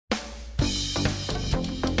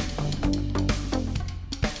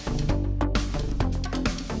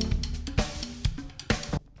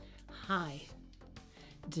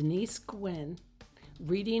Denise Gwen,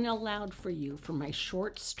 reading aloud for you from my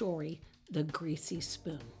short story, The Greasy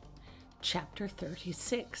Spoon, Chapter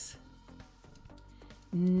 36.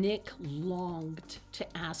 Nick longed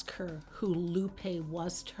to ask her who Lupe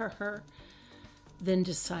was to her, then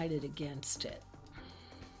decided against it.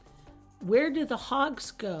 "Where do the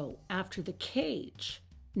hogs go after the cage?"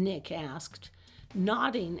 Nick asked,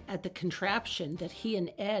 nodding at the contraption that he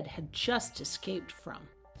and Ed had just escaped from.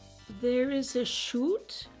 "There is a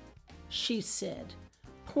chute," she said,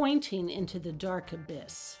 pointing into the dark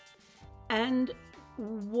abyss. "And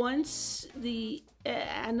once the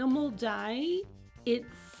animal die, it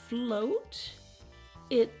float,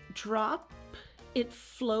 it drop, it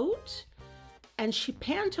float." And she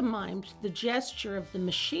pantomimed the gesture of the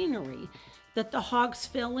machinery that the hogs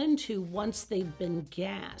fell into once they'd been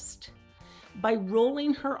gassed, by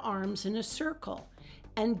rolling her arms in a circle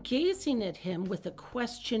and gazing at him with a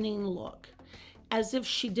questioning look, as if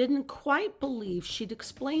she didn't quite believe she'd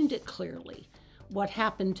explained it clearly, what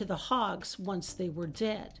happened to the hogs once they were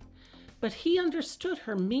dead. But he understood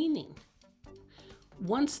her meaning.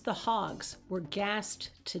 Once the hogs were gassed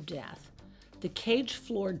to death, the cage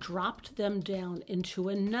floor dropped them down into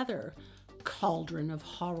another cauldron of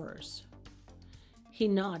horrors. He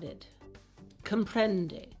nodded.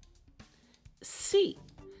 "Comprende." "Si."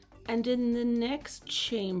 And in the next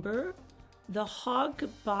chamber, the hog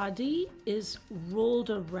body is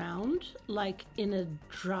rolled around like in a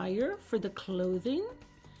dryer for the clothing?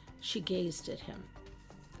 She gazed at him.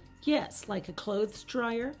 "Yes, like a clothes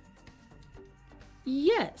dryer?"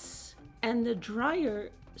 "Yes, and the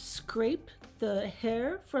dryer scrape the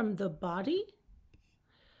hair from the body?"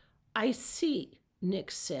 "I see,"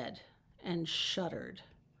 Nick said, and shuddered.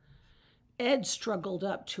 Ed struggled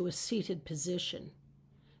up to a seated position.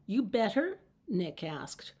 "You better?" Nick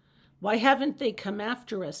asked. "Why haven't they come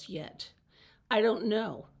after us yet?" "I don't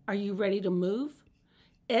know. Are you ready to move?"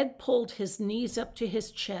 Ed pulled his knees up to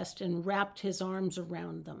his chest and wrapped his arms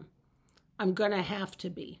around them. "I'm gonna have to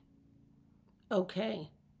be."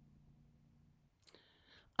 "Okay."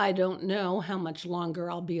 "I don't know how much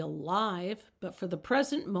longer I'll be alive, but for the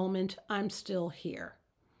present moment, I'm still here."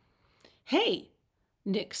 "Hey,"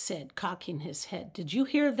 Nick said, cocking his head. "Did you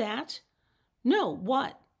hear that?" "No,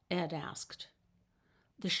 what?" Ed asked.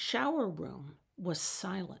 The shower room was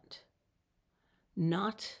silent.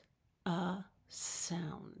 Not a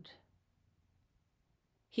sound.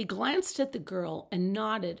 He glanced at the girl and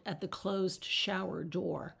nodded at the closed shower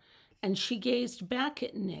door, and she gazed back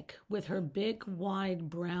at Nick with her big, wide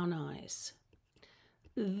brown eyes.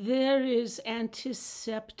 "There is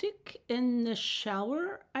antiseptic in the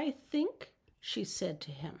shower, I think," she said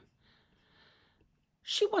to him.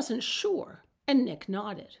 She wasn't sure, and Nick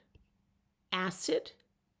nodded. "Acid?"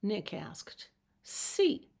 Nick asked.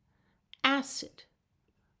 "Si, acid."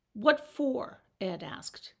 "What for?" Ed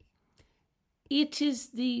asked. "It is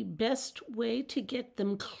the best way to get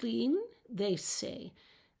them clean, they say.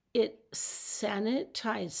 It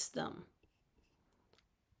sanitizes them."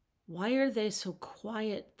 "Why are they so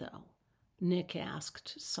quiet, though?" Nick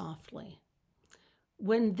asked softly.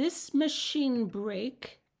 "When this machine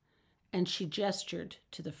break," and she gestured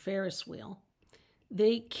to the Ferris wheel,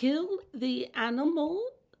 "they kill the animal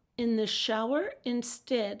in the shower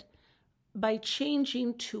instead by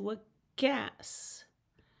changing to a gas."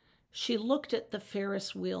 She looked at the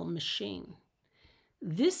Ferris wheel machine.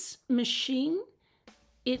 "This machine,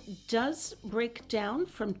 it does break down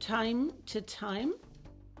from time to time?"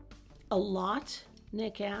 "A lot?"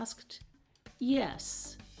 Nick asked.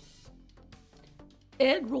 "Yes."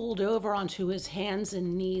 Ed rolled over onto his hands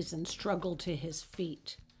and knees and struggled to his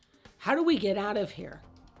feet. "How do we get out of here?"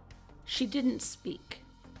 She didn't speak.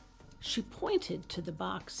 She pointed to the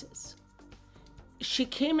boxes. "She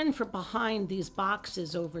came in from behind these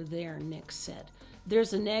boxes over there," Nick said.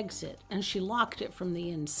 "There's an exit, and she locked it from the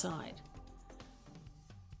inside."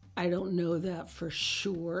 "I don't know that for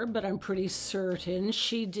sure, but I'm pretty certain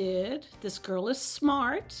she did. This girl is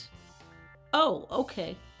smart." "Oh,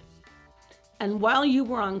 okay." "And while you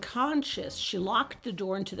were unconscious, she locked the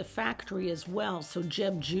door into the factory as well, so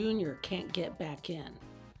Jeb Jr. can't get back in."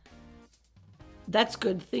 "That's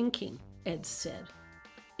good thinking," Ed said.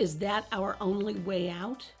 "Is that our only way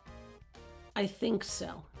out?" "I think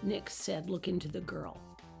so," Nick said, looking to the girl.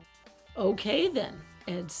 "Okay then,"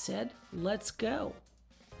 Ed said. "Let's go."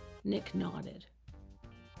 Nick nodded.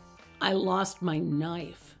 "I lost my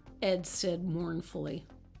knife," Ed said mournfully.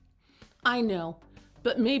 "I know,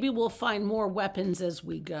 but maybe we'll find more weapons as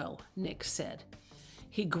we go," Nick said.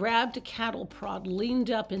 He grabbed a cattle prod,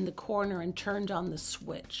 leaned up in the corner, and turned on the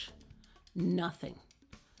switch. Nothing.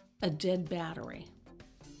 A dead battery.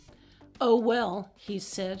 "Oh, well," he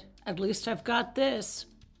said, "at least I've got this."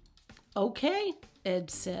 "Okay,"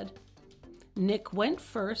 Ed said. Nick went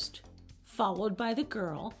first, followed by the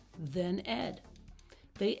girl, then Ed.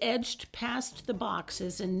 They edged past the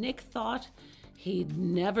boxes, and Nick thought he'd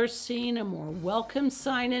never seen a more welcome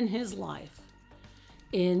sign in his life.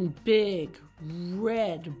 In big,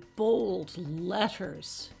 red, bold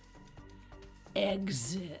letters,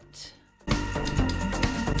 "Exit."